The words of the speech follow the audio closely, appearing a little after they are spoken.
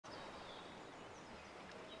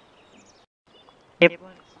Hey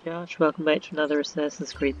everyone, it's Josh. Welcome back to another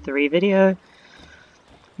Assassin's Creed 3 video.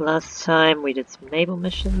 Last time we did some naval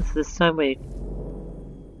missions. This time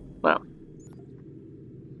well,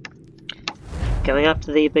 going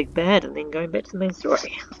after the big bad and then going back to the main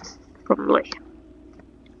story. Probably.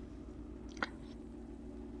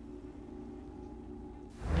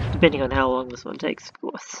 Depending on how long this one takes, of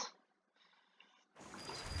course.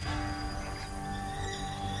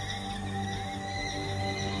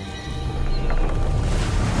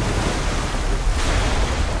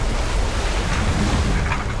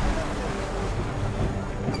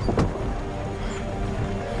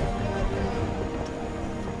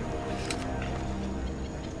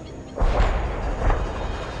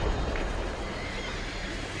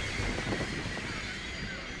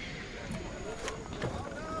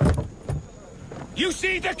 You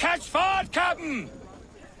see the catch forward, Captain!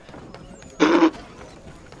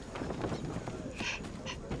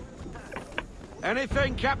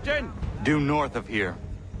 Anything, Captain? Due north of here.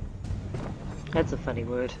 That's a funny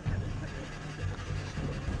word.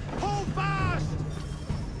 Hold fast!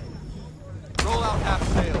 Roll out half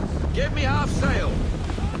sails. Give me half sail.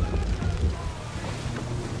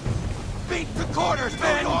 Beat the quarters,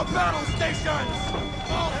 men! Go to battle stations!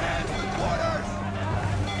 All hands to quarters!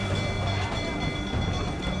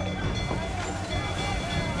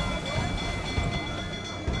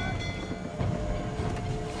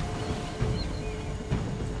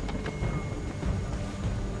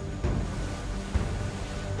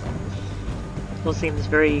 All seems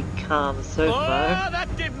very calm so far. Oh,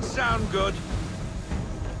 that didn't sound good.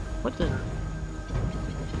 What didn't?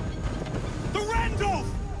 The Randolph!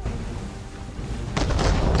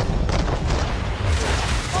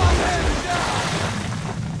 All hands down!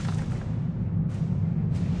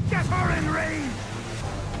 Get her in range!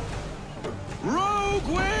 Rogue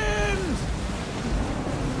wind!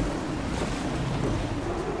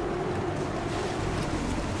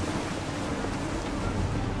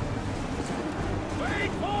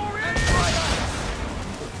 Wait for it!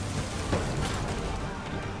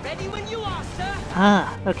 Ready when you are, sir.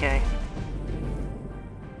 Ah, okay.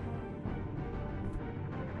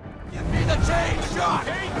 Give me the chain shot!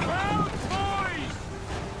 Take crowds, boys!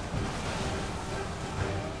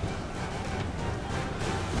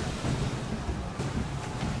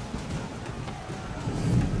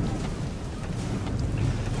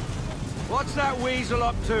 What's that weasel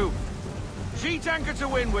up to? Sheet anchor to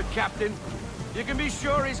windward, Captain. You can be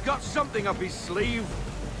sure he's got something up his sleeve.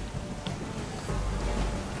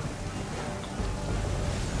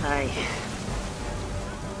 Aye.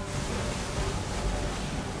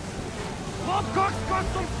 Lobcock's got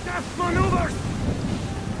some deft maneuvers!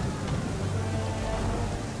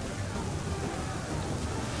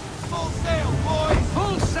 Full sail, boys!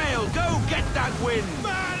 Full sail, go get that wind!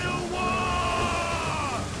 Man of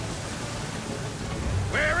war!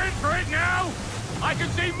 We're in for it now! I can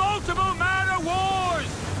see multiple man of wars!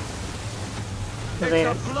 So they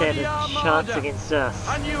It's a stand bloody a chance armada. against us.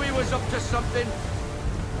 I knew he was up to something.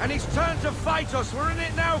 And he's turned to fight us. We're in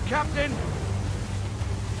it now, Captain.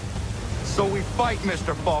 So we fight,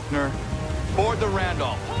 Mr. Faulkner. Board the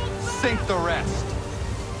Randolph. Sink the rest.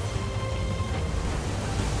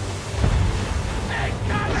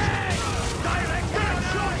 Incoming! Direct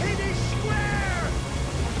gunshot hitting square!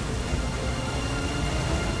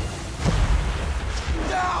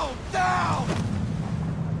 Down! Down!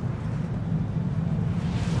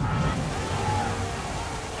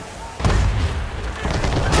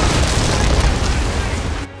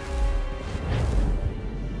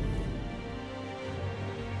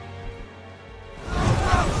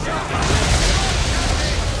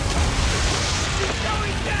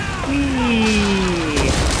 Whee!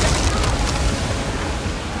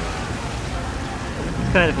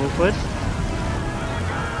 It's kind of awkward.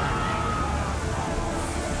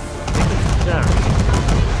 Dark.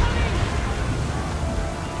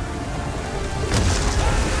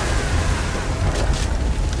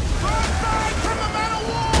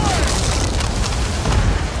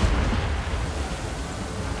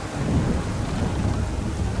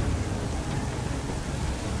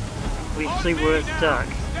 We usually were stuck.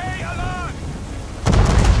 Stay alert!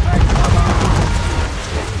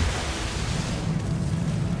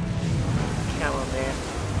 Come on, man.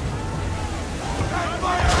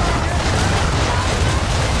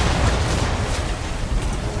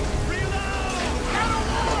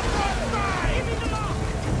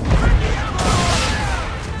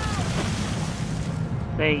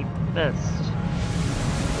 They missed.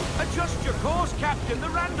 Adjust your course, Captain. The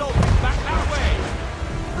Randolph is back that way.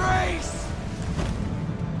 Brace!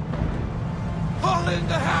 Pull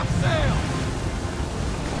into half sail!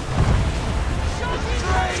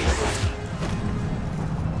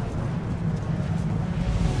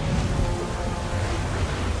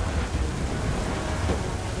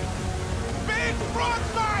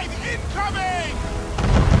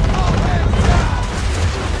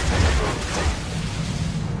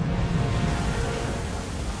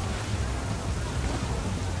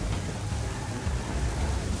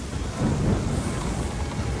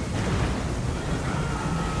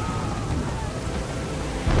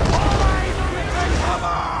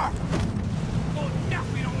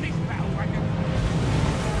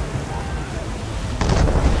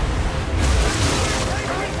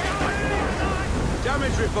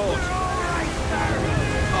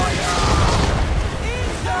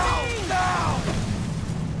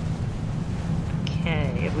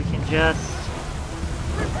 if we can just...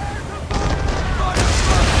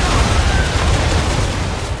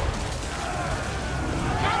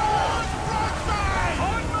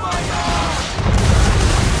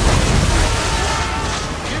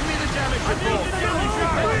 Give me the damage report.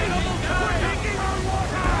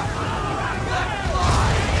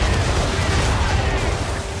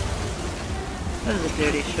 That was a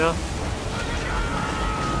dirty shot.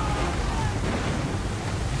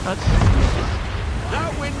 That's...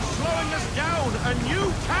 That wind's slowing us down. A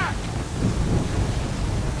new tack.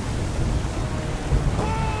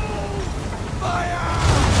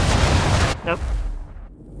 Fire! Nope.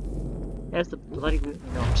 There's the bloody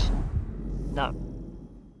not. No.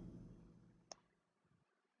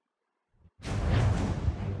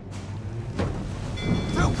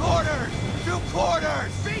 Two quarters! Two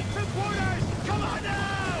quarters! Beat two quarters! Come on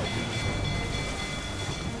now!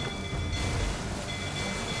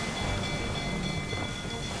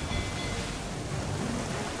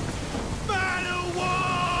 Man of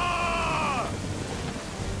war!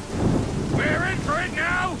 We're in for it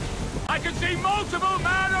now! I can see multiple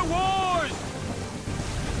man of wars!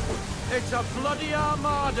 It's a bloody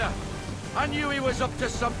armada! I knew he was up to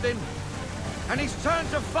something. And he's turned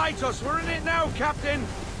to fight us. We're in it now, Captain.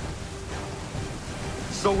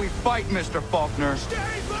 So we fight, Mr. Faulkner.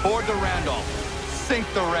 Board the Randolph. Sink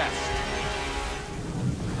the rest.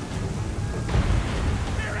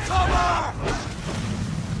 Cover!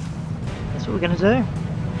 That's what we're gonna do.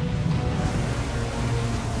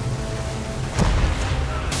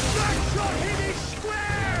 That shot hit his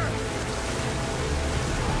square!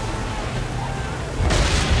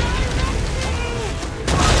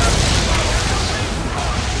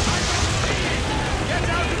 Get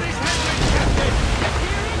out of these headwinds, Captain!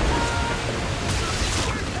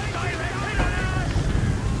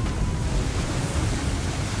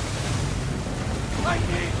 I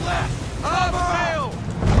need less! Half sail!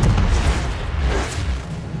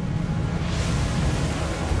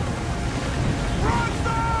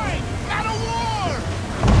 Broadside! Man of war!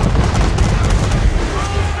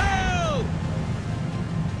 Full sail!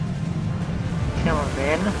 Come on,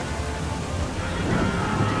 man.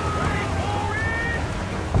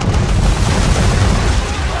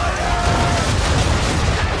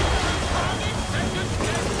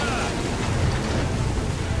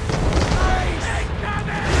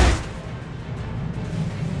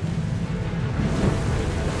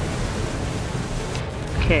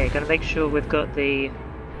 Okay, gotta make sure we've got the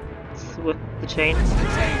chain. The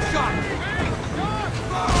chain shot!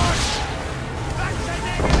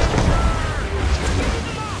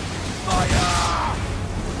 Fire!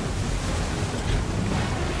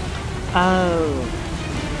 Oh,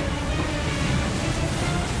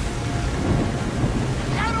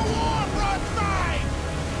 Man of war, broadside!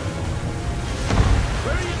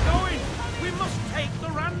 Where are you going? We must take the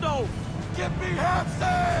Randolph! Give me half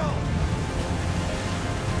sail!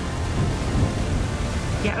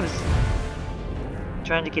 yeah, I was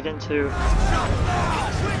trying to get into. Shot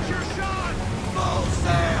now! Switch your shot! Full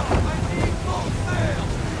sail! I need full sail!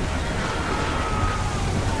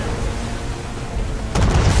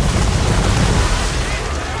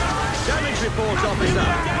 Damage report, officer!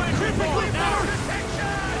 Damage report!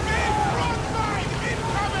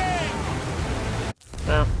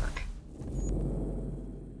 Well,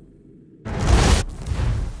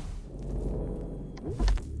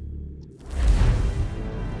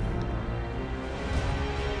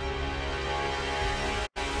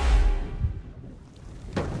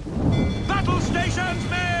 Battle stations,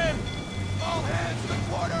 men! All hands to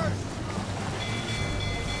quarters!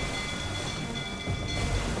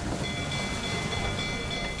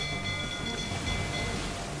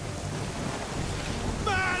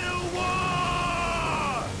 Man of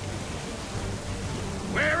war!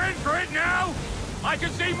 We're in for it now! I can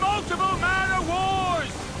see multiple man of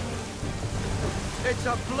wars! It's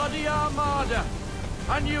a bloody armada!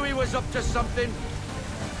 I knew he was up to something.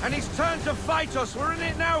 And he's turned to fight us. We're in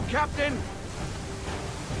it now, Captain.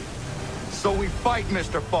 So we fight,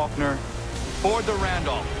 Mr. Faulkner. Board the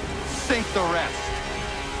Randolph. Sink the rest.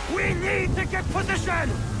 We need to get position!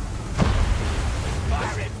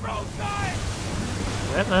 Fire it, broadside!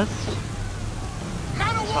 witnessed.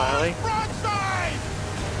 Man of Entirely. war, broadside!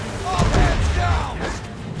 All hands down!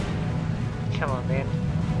 Come on, man.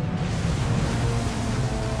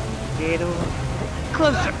 Get over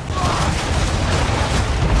closer.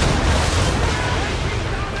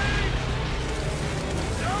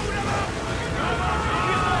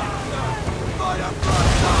 Fire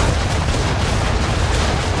broadside!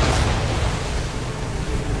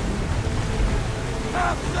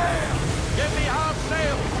 Half sail! Give me half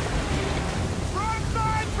sail!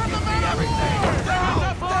 Broadside,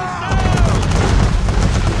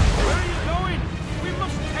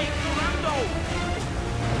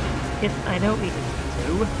 Yes, I know what we need to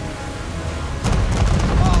do.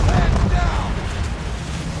 All hands down!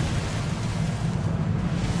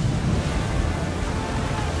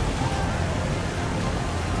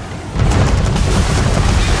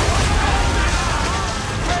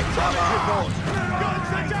 Hey, come on! Guns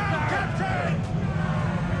are down, Captain!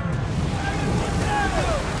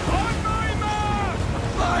 On my mark!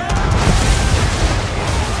 Fire!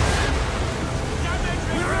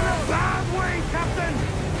 We're in a bad way, Captain!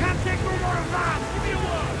 Can't take no more of that! Give me a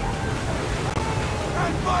word!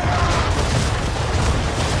 And fire!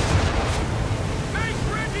 Make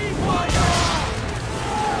ready! Fire!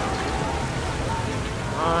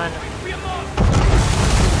 Come on. Wait for your mark!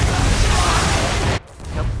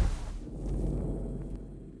 Nope.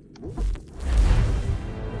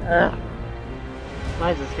 Ugh.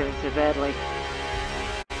 Why is this going so badly?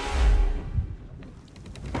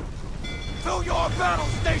 To your battle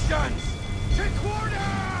stations! To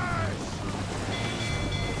quarters!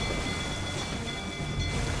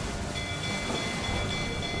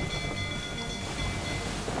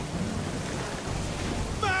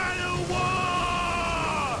 Man of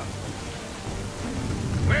war!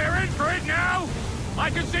 We're in for it now! I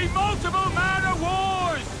can see multiple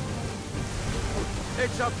man-of-wars!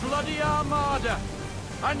 It's a bloody armada!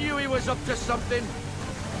 I knew he was up to something.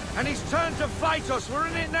 And he's turned to fight us. We're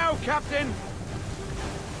in it now, Captain!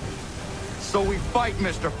 So we fight,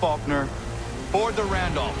 Mr. Faulkner. Board the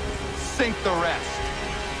Randolph. Sink the rest.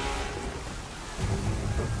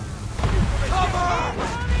 Cover!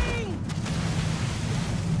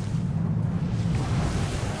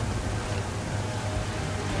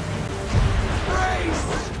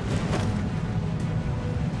 Brace!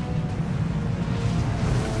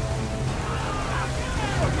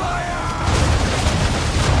 Fire!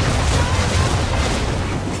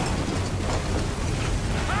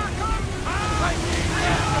 I need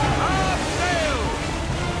help! Half sail!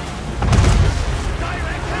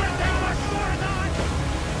 Direct contact for Swornot!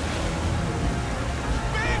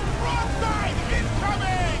 Big broadside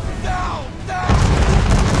incoming! Down! Down!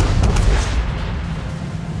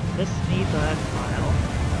 This needs a file.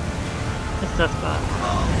 This does bad.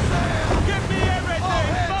 Full sail! Give me everything! All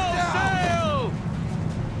hands Full down! sail!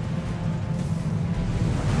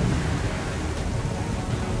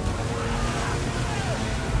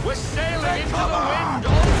 We're sailing Take into cover! the wind!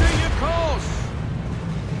 Alter your course!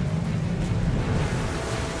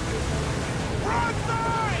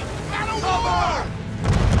 Broadside! Man of war!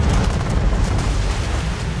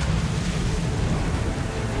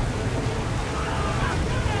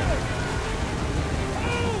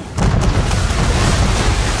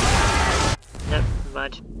 Nope, never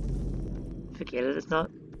mind. Forget it, it's not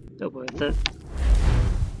worth it.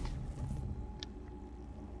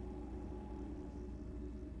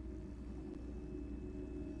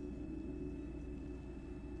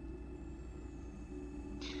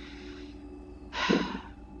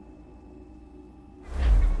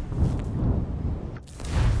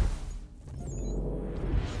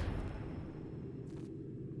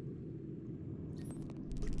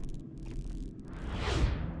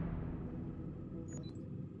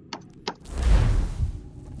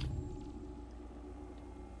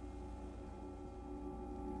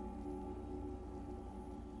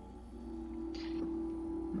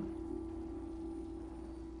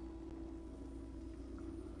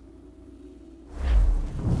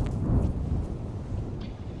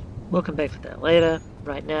 We'll come back for that later.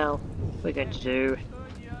 Right now, we're going to do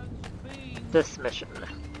this mission. By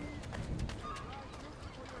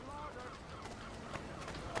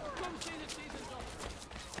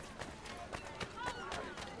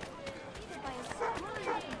a submarine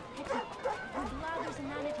petty who blathers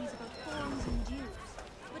inanities about forms and dues.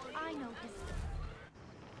 But I know his...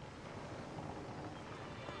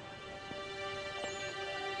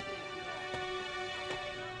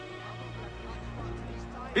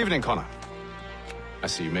 Evening, Connor. I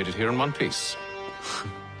see you made it here in one piece.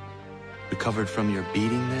 Recovered from your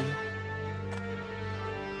beating, then?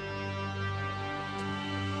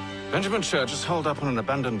 Benjamin Church is holed up on an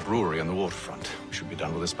abandoned brewery on the waterfront. We should be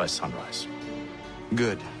done with this by sunrise.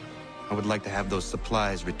 Good. I would like to have those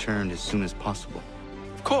supplies returned as soon as possible.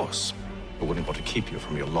 Of course. I wouldn't want to keep you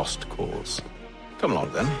from your lost cause. Come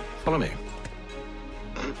along, then. Follow me.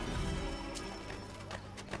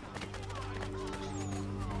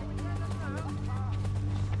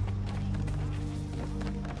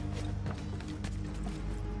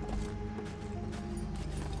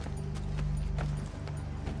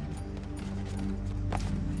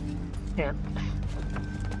 Yeah.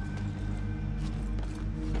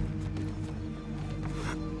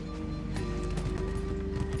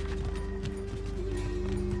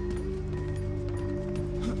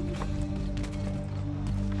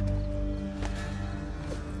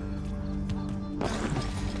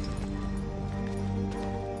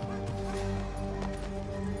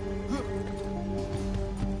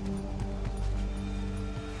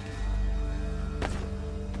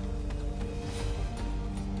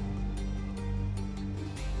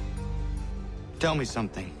 Tell me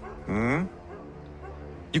something. Hmm?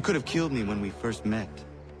 You could have killed me when we first met.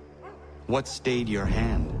 What stayed your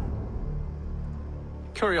hand?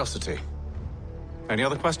 Curiosity. Any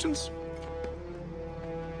other questions?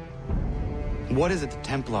 What is it the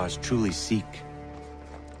Templars truly seek?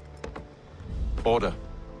 Order.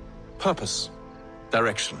 Purpose.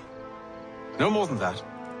 Direction. No more than that.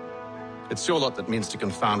 It's your lot that means to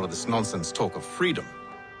confound with this nonsense talk of freedom.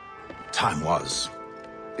 Time was.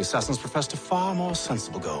 The assassins professed a far more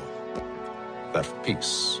sensible goal. That of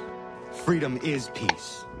peace. Freedom is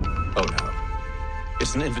peace. Oh no.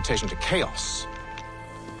 It's an invitation to chaos.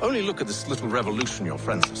 Only look at this little revolution your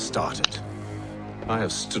friends have started. I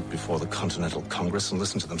have stood before the Continental Congress and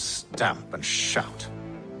listened to them stamp and shout.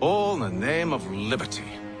 All in the name of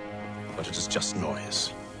liberty. But it is just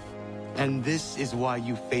noise. And this is why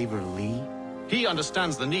you favor Lee? He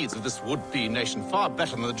understands the needs of this would-be nation far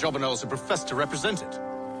better than the jobberknolls who profess to represent it.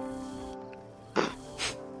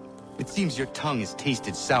 It seems your tongue has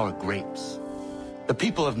tasted sour grapes. The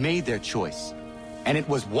people have made their choice, and it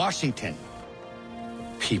was Washington.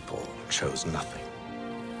 People chose nothing.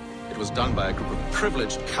 It was done by a group of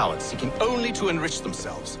privileged cowards seeking only to enrich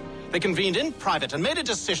themselves. They convened in private and made a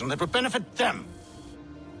decision that would benefit them.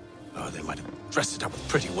 Oh, they might have dressed it up with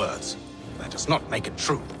pretty words. But that does not make it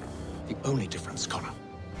true. The only difference, Connor,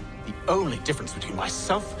 the only difference between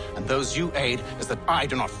myself and those you aid is that I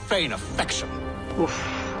do not feign affection.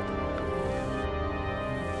 Oof.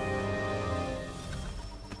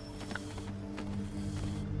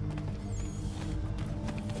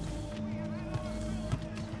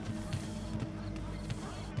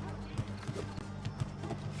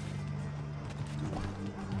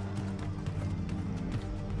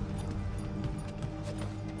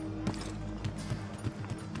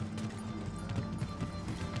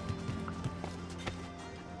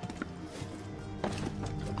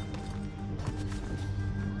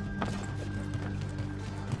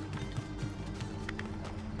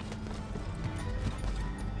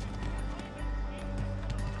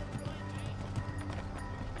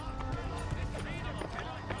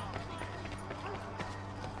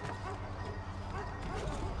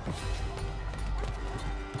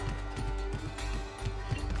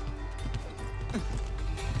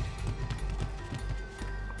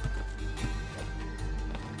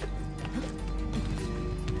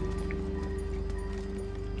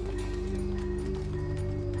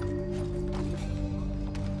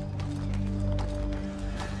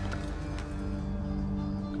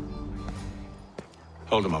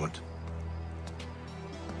 Hold a moment.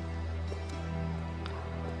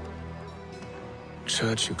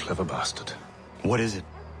 Church, you clever bastard. What is it?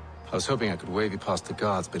 I was hoping I could wave you past the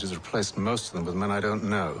guards, but he's replaced most of them with men I don't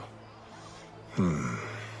know.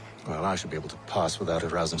 Well, I should be able to pass without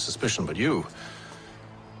arousing suspicion, but you...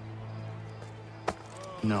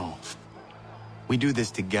 No. We do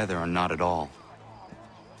this together or not at all.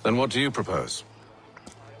 Then what do you propose?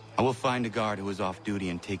 I will find a guard who is off duty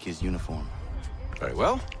and take his uniform. Very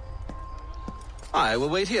well. I will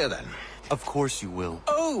wait here, then. Of course you will.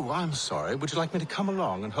 Oh, I'm sorry. Would you like me to come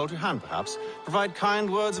along and hold your hand, perhaps? Provide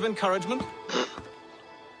kind words of encouragement?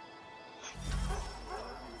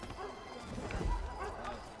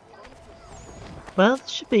 Well, this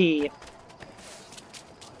should be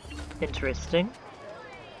interesting.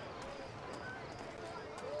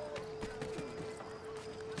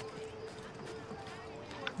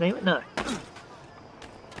 No.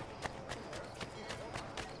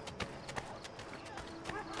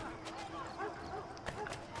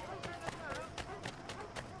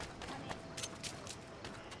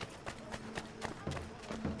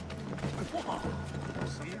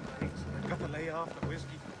 Got to lay off the whiskey.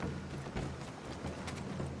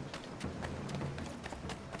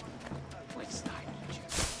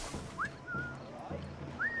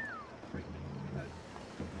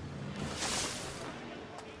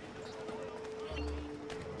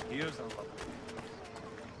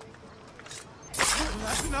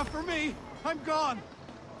 That's enough for me. I'm gone.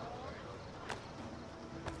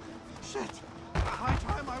 Shit. High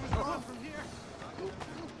time I was gone from here.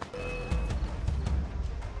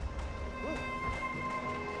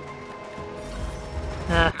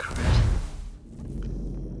 Ah, crap.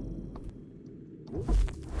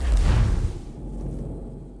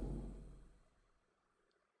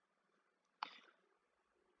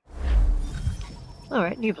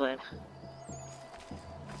 Alright, new plan.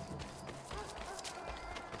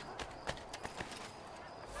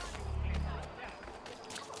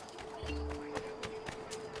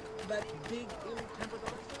 That big, ill-tempered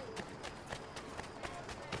officer?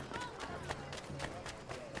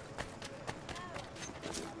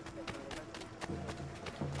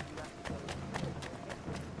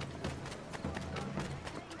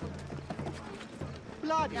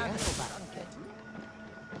 bloody hell. Still,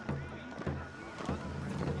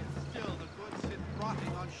 the goods sit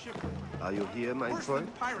rotting on shipwreck. Are you here, my Worse friend?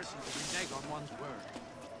 than piracy to renege on one's word.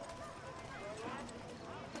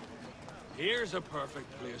 Here's a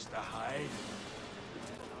perfect place to hide.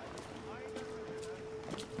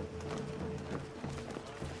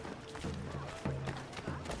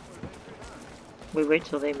 We wait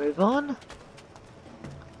till they move on.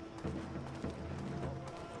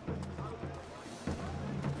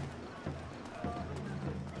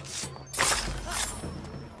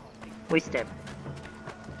 We step.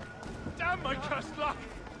 Damn my cursed luck!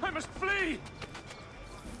 I must flee!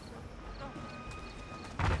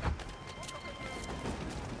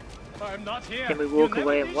 I'm not here. Can we walk You'll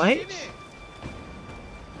away never and be wait? seen.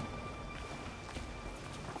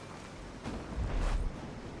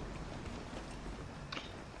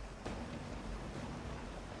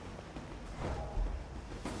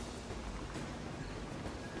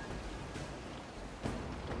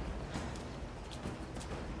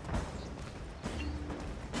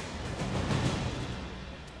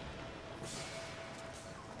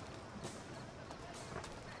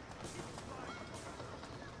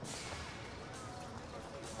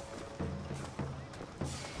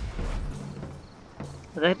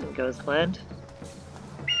 That didn't go as planned.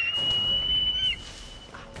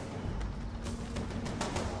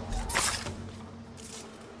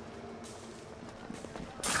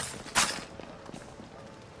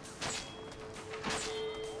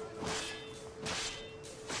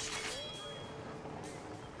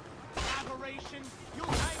 Aberration, you'll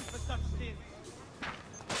hang for such sins.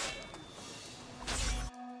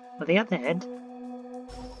 On the other hand,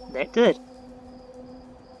 that did.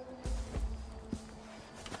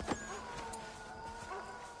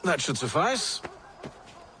 That should suffice.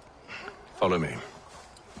 Follow me.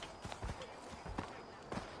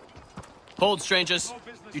 Hold, strangers.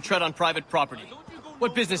 You tread on private property.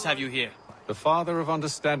 What business have you here? The Father of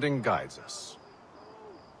Understanding guides us.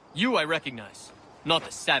 You I recognize, not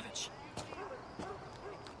the savage.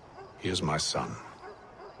 He is my son.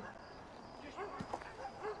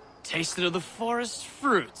 Tasted of the forest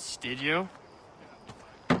fruits, did you?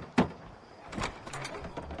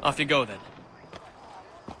 Off you go, then.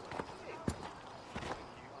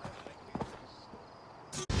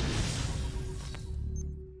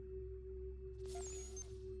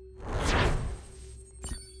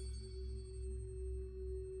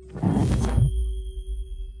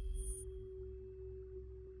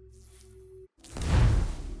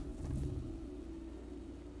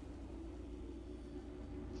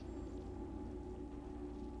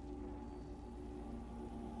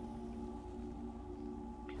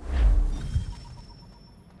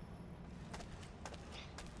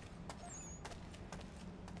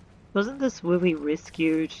 Wasn't this where we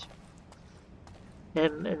rescued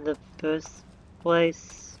him in the first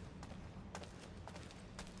place?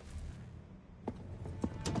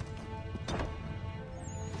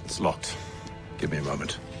 It's locked. Give me a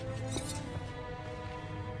moment.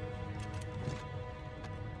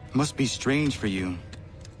 Must be strange for you,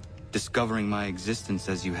 discovering my existence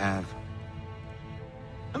as you have.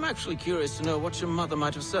 I'm actually curious to know what your mother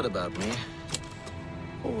might have said about me.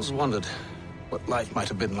 Always wondered what life might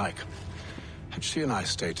have been like had she and I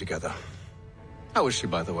stayed together. How is she,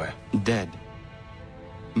 by the way? Dead.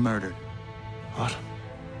 Murdered. What?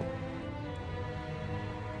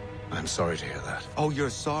 I'm sorry to hear that. Oh, you're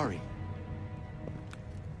sorry.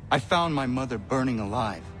 I found my mother burning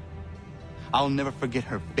alive. I'll never forget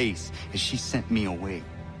her face as she sent me away.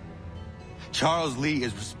 Charles Lee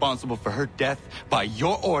is responsible for her death by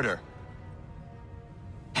your order.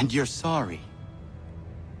 And you're sorry.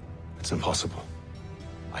 It's impossible.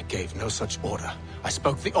 I gave no such order. I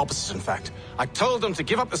spoke the opposite, in fact. I told them to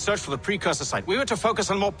give up the search for the precursor site. We were to focus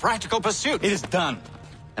on more practical pursuits. It is done,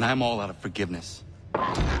 and I'm all out of forgiveness.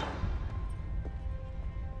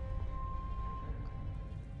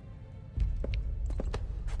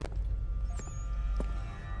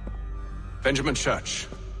 Benjamin Church,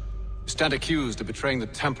 you stand accused of betraying the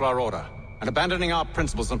Templar Order and abandoning our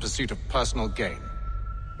principles in pursuit of personal gain.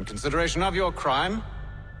 In consideration of your crime,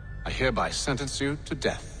 I hereby sentence you to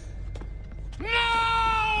death.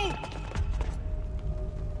 No!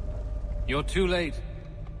 You're too late.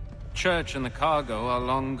 Church and the cargo are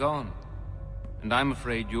long gone. And I'm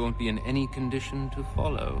afraid you won't be in any condition to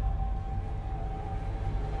follow.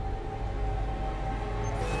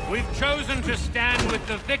 We've chosen to stand with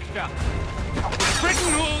the victor.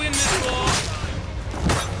 Britain will win this war.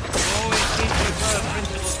 We've always been to prefer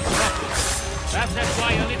principles to profit. Perhaps that's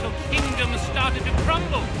why your little kingdom started to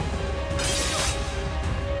crumble.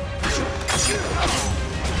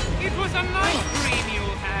 It was a nice dream you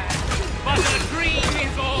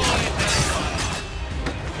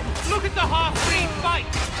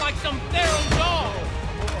like some feral dog.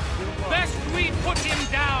 Best we put him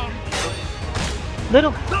down.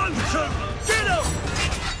 Little Get him!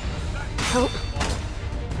 help.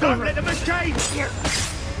 Don't let him escape!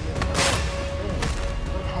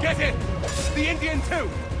 Get it! The Indian too!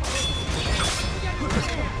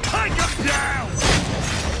 Take him down!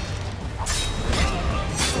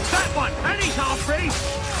 That one! And he's half free!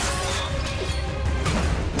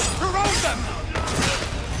 Corrode them!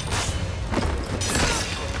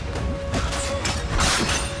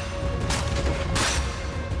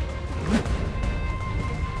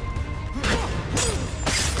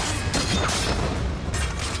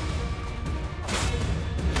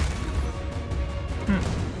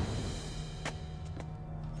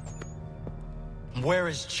 Where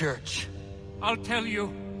is Church? I'll tell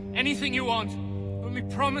you. Anything you want. Only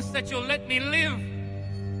promise that you'll let me live.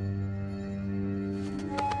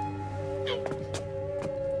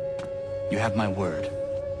 You have my word.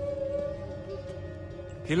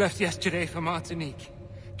 He left yesterday for Martinique.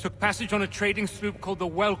 Took passage on a trading sloop called the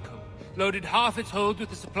Welcome. Loaded half its hold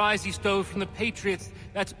with the supplies he stole from the Patriots.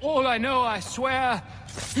 That's all I know, I swear.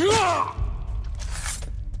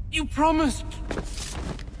 You promised.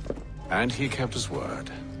 And he kept his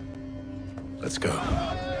word. Let's go.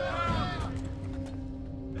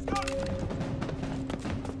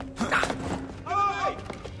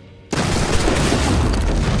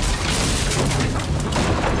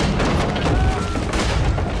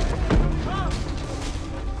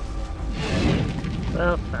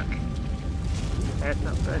 Oh fuck. That's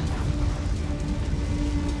not good.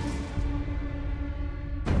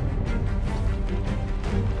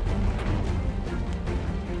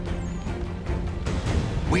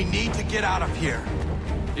 We need to get out of here.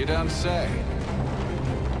 You don't say.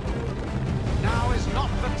 Now is not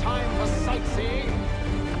the time for sightseeing.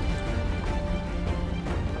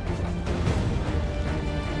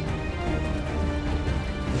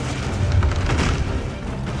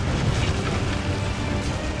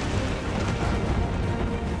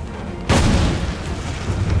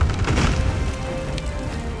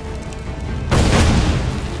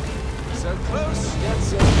 So close, yet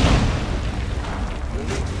so far. We'll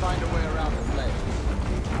need to find a way around the flames.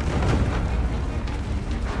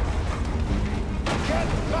 Get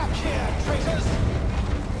back here, traitors!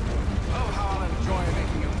 Oh, how I'll enjoy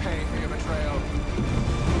making you pay for your betrayal.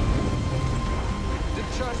 Did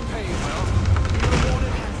Church pay you well? You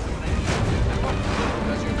rewarded handsomely. And what good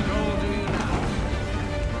does your gold do you now?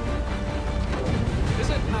 Is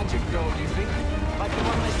it magic gold, you think? Like the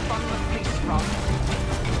one they spun the fleece from?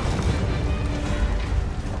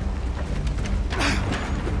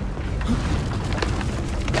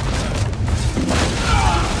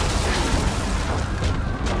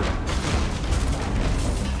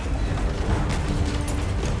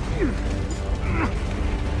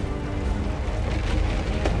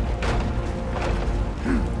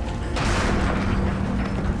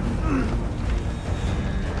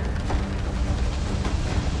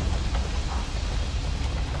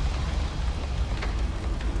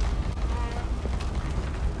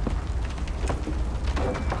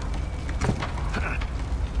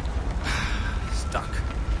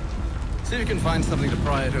 See if you can find something to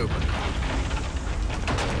pry it open.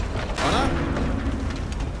 Honor?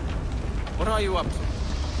 What are you up to?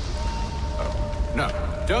 Oh, no.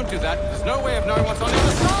 Don't do that. There's no way of knowing what's on the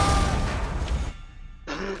other side!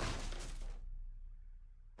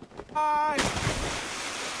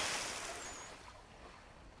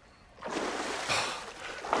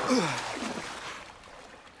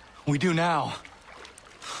 We do now.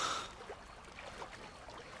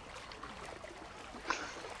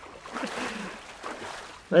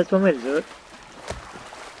 That's one way to do it.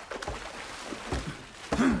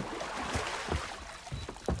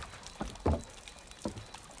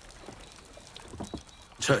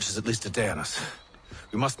 Church is at least a day on us.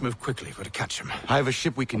 We must move quickly if we're to catch him. I have a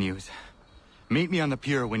ship we can use. Meet me on the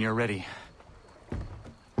pier when you're ready.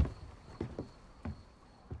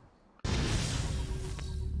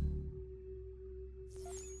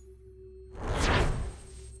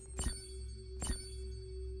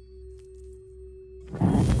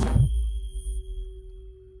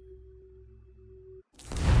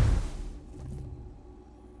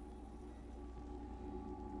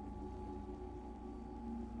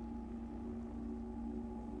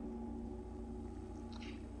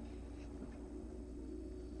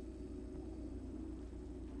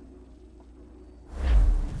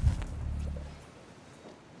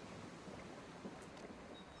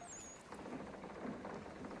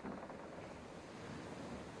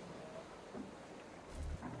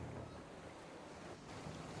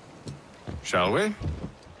 Shall we?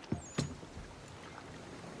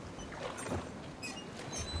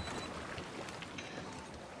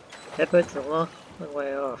 That boat's a long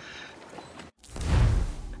way off.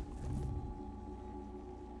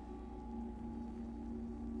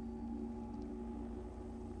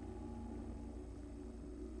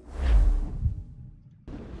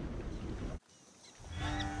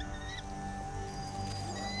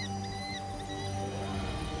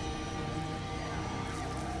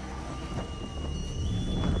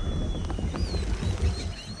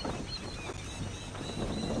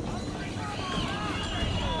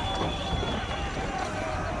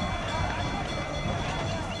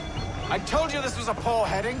 I told you this was a poor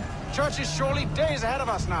heading. Church is surely days ahead of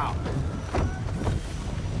us now.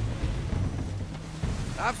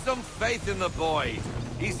 Have some faith in the boy.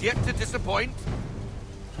 He's yet to disappoint.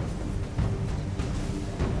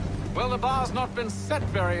 Well, the bar's not been set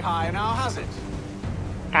very high now, has it?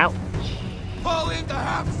 Ouch. Pull into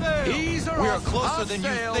half sail! Ease her We are off closer half than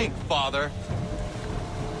sail. you think, Father.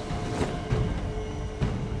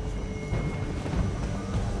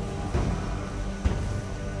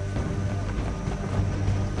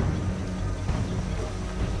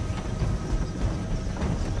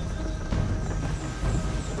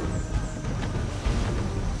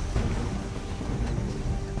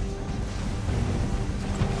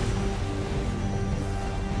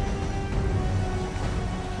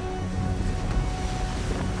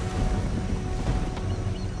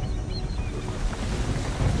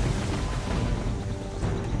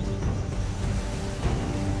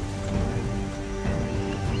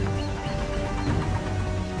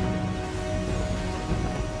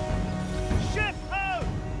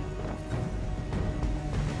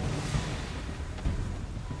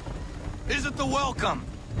 Is it the Welcome?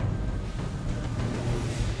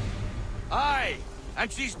 Aye,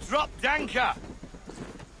 and she's dropped anchor.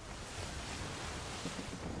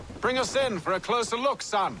 Bring us in for a closer look,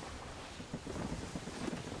 son.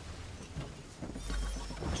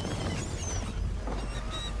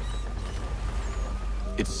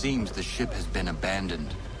 It seems the ship has been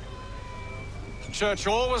abandoned. Church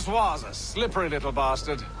always was a slippery little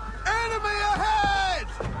bastard. Enemy ahead!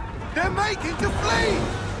 They're making to flee!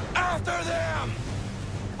 After them!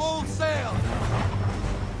 Full sail!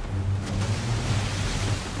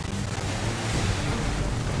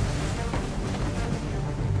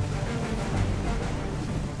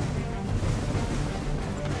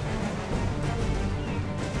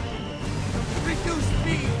 Reduce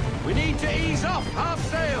speed! We need to ease off half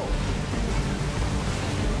sail!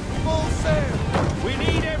 Full sail! We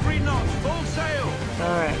need every knot! Full sail!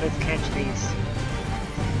 Alright, let's catch these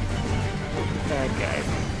bad guys.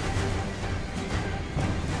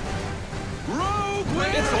 Rogue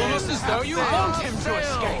wind! It's almost as though you want him to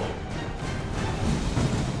escape.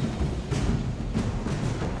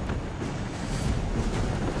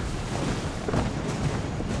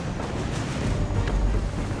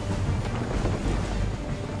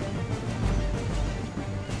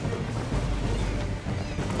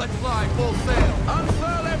 Let's fly full sail!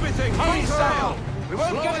 Unfurl everything! Hurry, Full sail! sail! We won't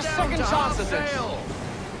Slow get a down second to chance half at this. sail.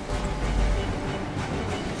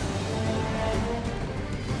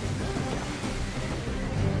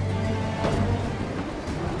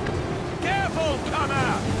 Careful,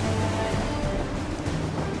 Connor!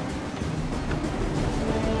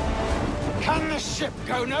 Can the ship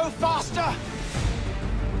go no faster?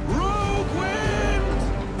 Rogue wind!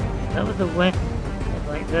 That was a wind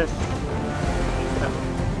like this.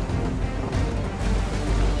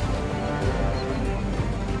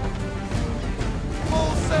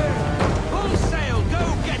 Full sail! Full sail! Go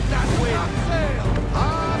get that wind! Half sail!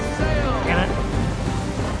 Half sail! Damn it.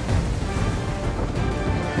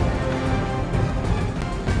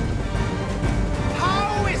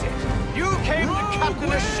 How is it you came to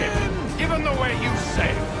captain a ship, given the way you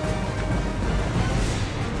sailed?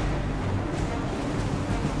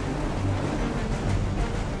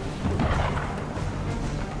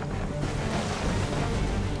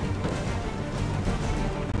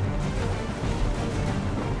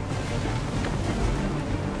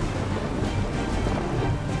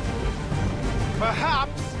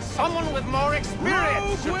 Perhaps someone with more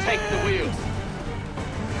experience should take the wheel.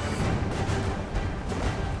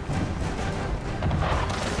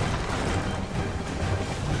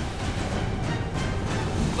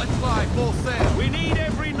 Let's fly full sail! We need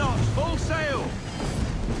every knot! Full sail!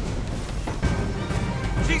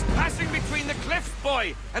 She's passing between the cliffs,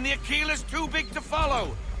 boy, and the Aquila's too big to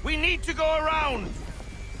follow. We need to go around.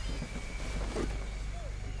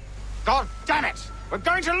 God damn it! We're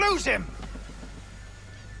going to lose him!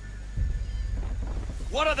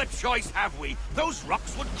 What other choice have we? Those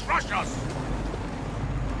rocks would crush us!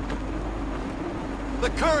 The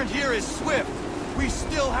current here is swift. We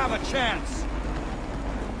still have a chance.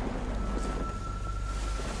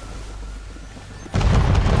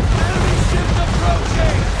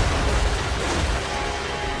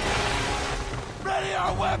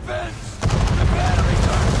 weapons! Prepare to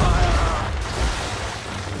return fire!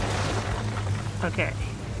 Okay.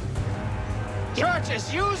 Church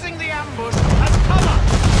is using the ambush as cover!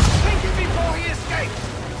 Think before he escapes!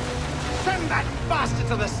 Send that bastard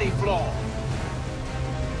to the seafloor!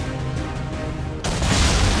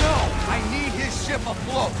 No! I need his ship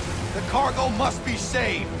afloat! The cargo must be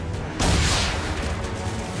saved!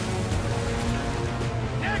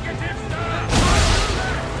 Negative, sir!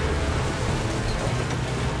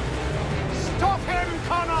 Stop him,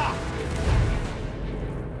 Connor!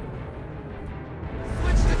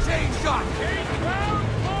 Switch the chain shot!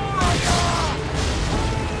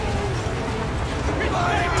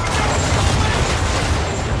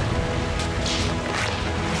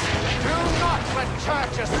 Do not let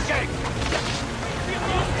Church escape!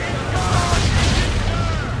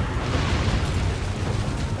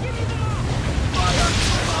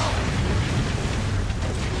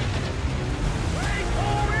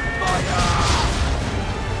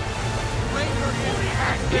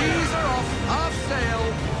 These are off, half sail!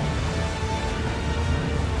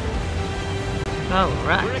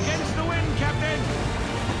 Alright. We're against the wind, Captain!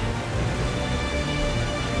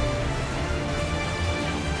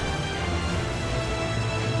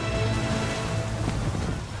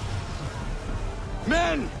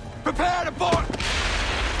 Men! Prepare to board!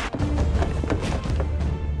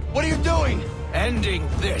 What are you doing? Ending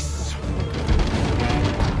this!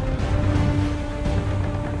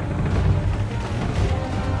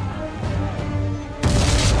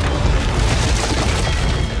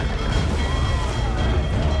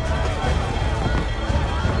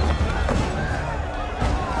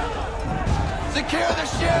 Secure the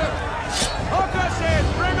ship! Hook us in!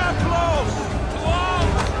 Bring her close! To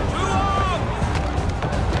arms! To arms!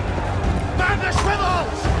 Man the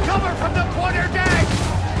swivels! Cover from the quarter deck!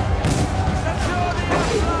 Secure the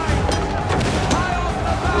outside! High off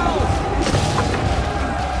the bow!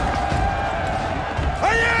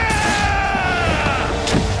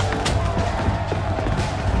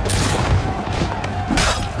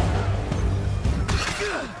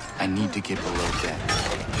 I need to get below deck.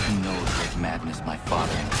 Who knows what madness my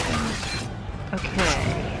father intends.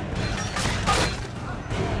 Okay.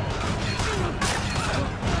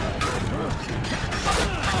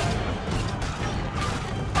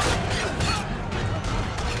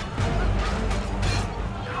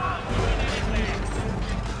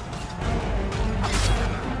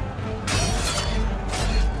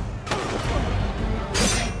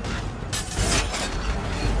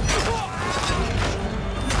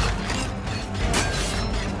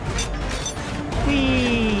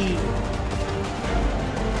 Whee!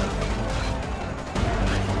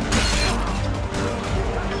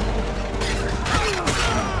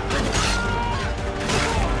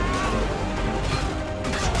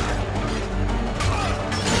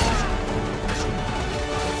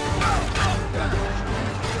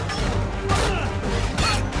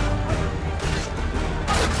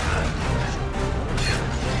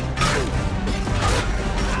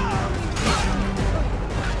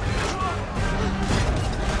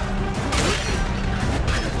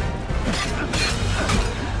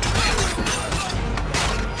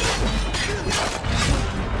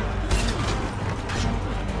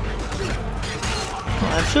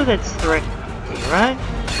 I'm sure that's 3, right?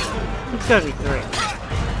 It's gotta be 3.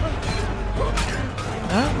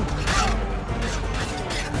 Oh.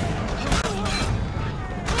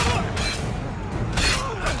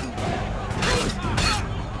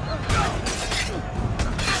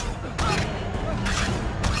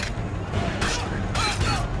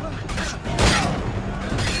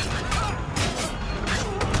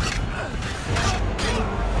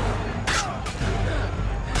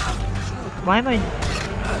 Why am I...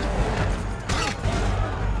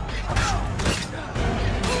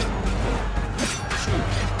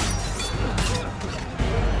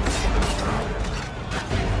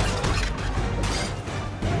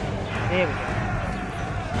 There we go.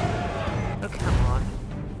 Oh, come on.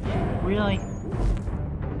 Really?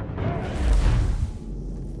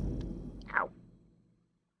 Ow.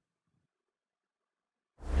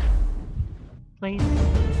 Please.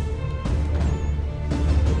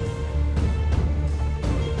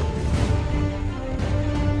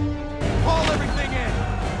 Haul everything in!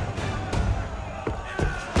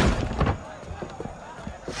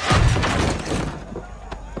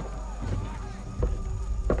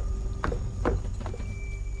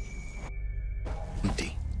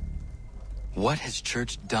 Empty. What has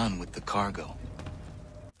Church done with the cargo?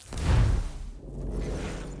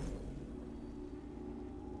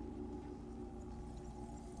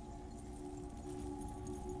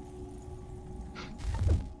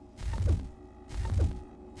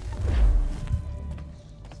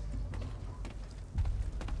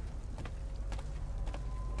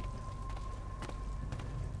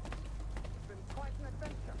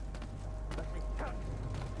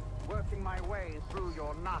 feeling my way through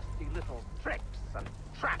your nasty little tricks and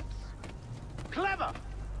traps. Clever!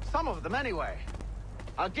 Some of them, anyway.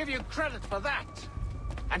 I'll give you credit for that.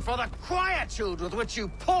 And for the quietude with which you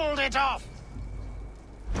pulled it off!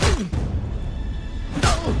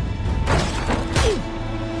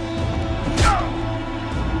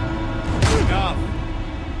 Enough!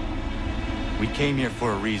 We came here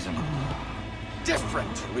for a reason.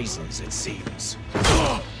 Different reasons, it seems.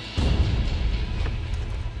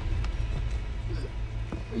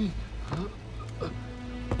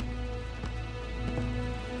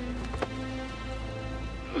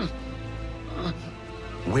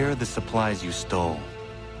 Where are the supplies you stole?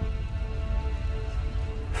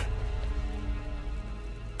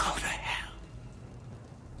 Go to hell.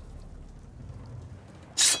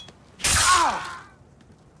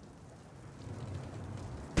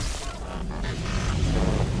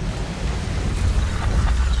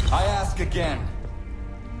 I ask again.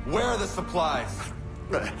 Where are the supplies?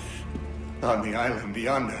 On the island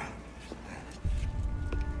yonder.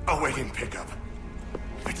 Awaiting pickup.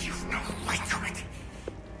 But you've no right to it.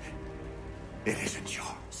 It isn't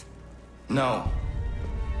yours. No,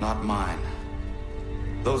 not mine.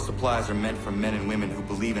 Those supplies are meant for men and women who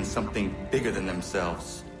believe in something bigger than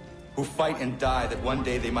themselves. Who fight and die that one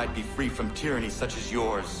day they might be free from tyranny such as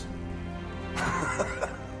yours.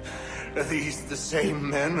 Are these the same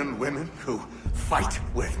men and women who fight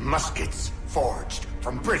with muskets forged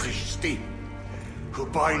from British steel? Who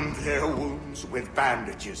bind their wounds with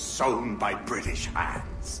bandages sewn by British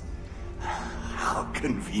hands? How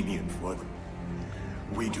convenient for them.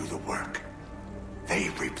 We do the work. They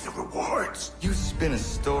reap the rewards. You spin a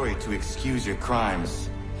story to excuse your crimes,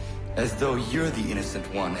 as though you're the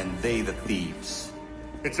innocent one and they the thieves.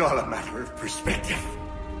 It's all a matter of perspective.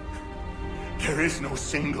 There is no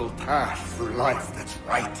single path through life that's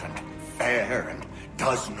right and fair and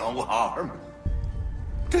does no harm.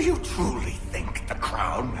 Do you truly think the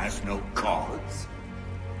Crown has no cause?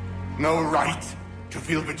 No right to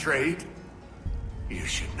feel betrayed? You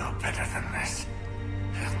should know better than this.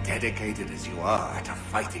 As dedicated as you are to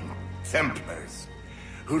fighting Templars,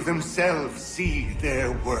 who themselves see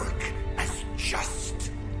their work as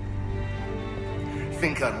just.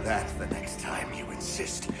 Think on that the next time you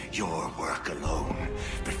insist your work alone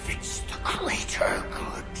befits the greater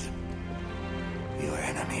good. Your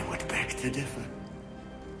enemy would beg to differ,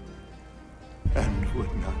 and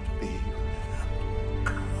would not be without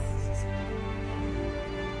cause.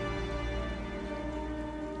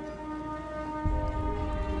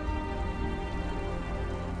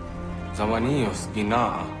 Zamanios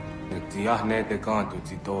gina, tiahne te kantu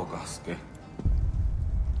titokaske.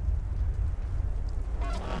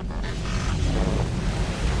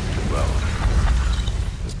 Well,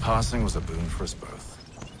 his passing was a boon for us both.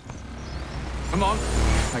 Come on.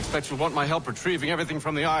 I expect you'll want my help retrieving everything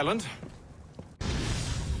from the island.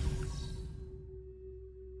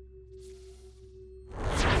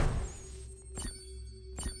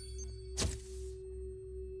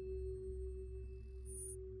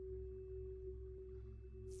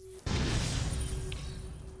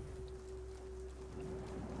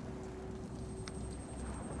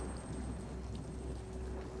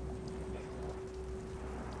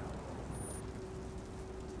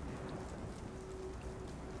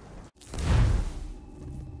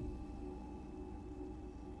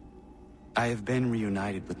 I have been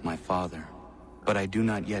reunited with my father, but I do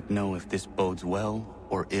not yet know if this bodes well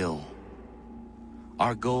or ill.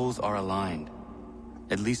 Our goals are aligned,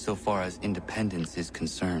 at least so far as independence is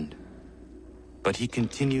concerned. But he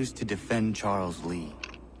continues to defend Charles Lee,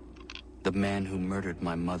 the man who murdered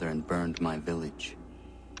my mother and burned my village.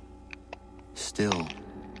 Still,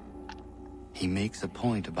 he makes a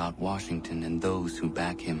point about Washington and those who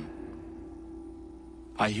back him.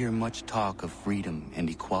 I hear much talk of freedom and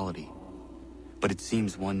equality, but it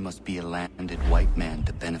seems one must be a landed white man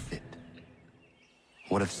to benefit.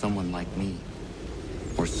 What of someone like me,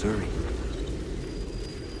 or Surrey?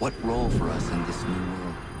 What role for us in this new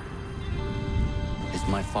world? Is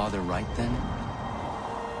my father right then?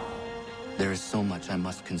 There is so much I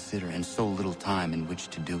must consider and so little time in which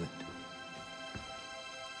to do it.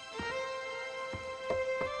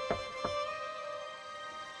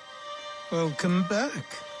 Welcome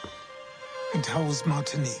back. And how was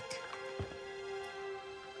Martinique?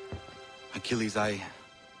 Achilles, I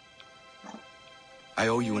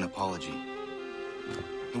owe you an apology.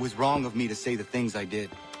 It was wrong of me to say the things I did.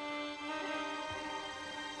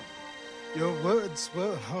 Your words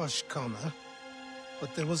were harsh, Connor,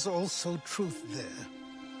 but there was also truth there.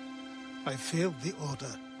 I failed the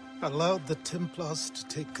Order, allowed the Templars to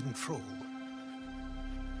take control.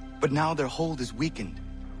 But now their hold is weakened.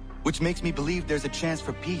 which makes me believe there's a chance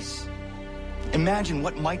for peace. Imagine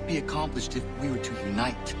what might be accomplished if we were to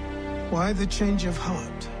unite. Why the change of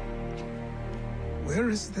heart? Where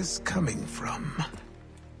is this coming from?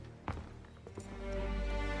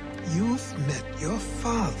 You've met your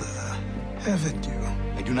father, haven't you?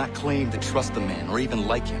 I do not claim to trust the man or even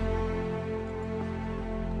like him.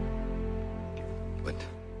 But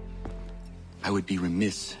I would be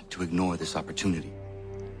remiss to ignore this opportunity.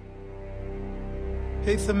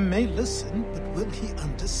 Haytham may listen, but will he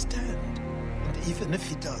understand? And even if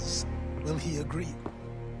he does, will he agree?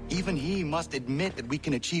 Even he must admit that we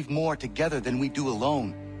can achieve more together than we do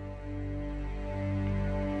alone.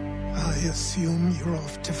 I assume you're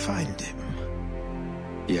off to find him.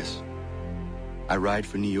 Yes. I ride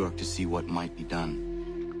for New York to see what might be done.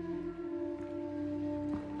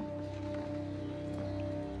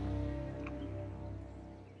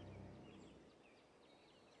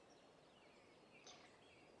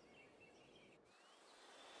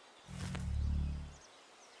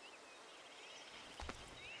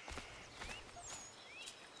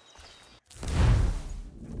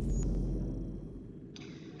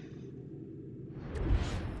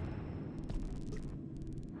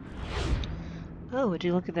 Oh, would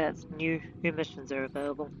you look at that? New missions are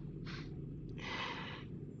available.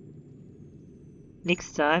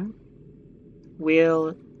 Next time,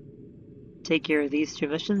 we'll take care of these 2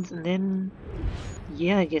 missions, and then,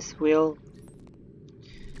 yeah, I guess we'll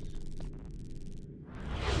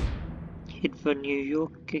head for New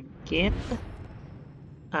York again.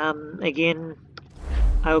 Again,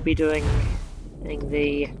 I will be doing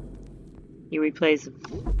the replays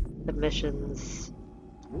of missions.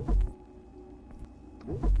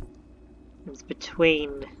 It's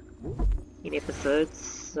between in episodes,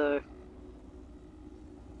 so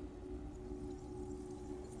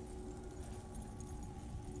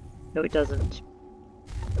no, it doesn't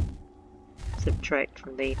subtract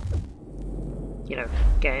from the,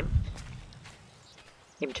 game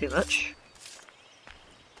too much.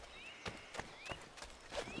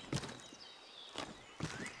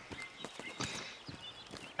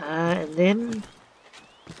 And then,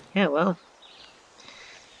 yeah, well,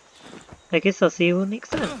 I guess I'll see you all next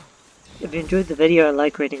time. If you enjoyed the video, a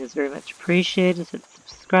like rating is very much appreciated. Hit the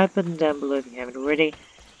subscribe button down below if you haven't already.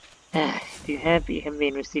 If you haven't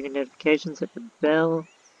been receiving notifications, hit the bell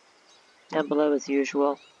down below as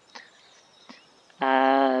usual.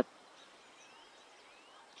 Leave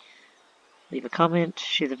a comment,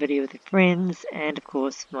 share the video with your friends, and of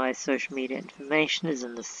course my social media information is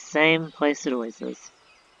in the same place it always is.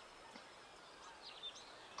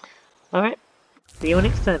 Alright, see you all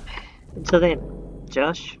next time. Until then,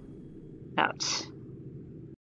 Josh, out.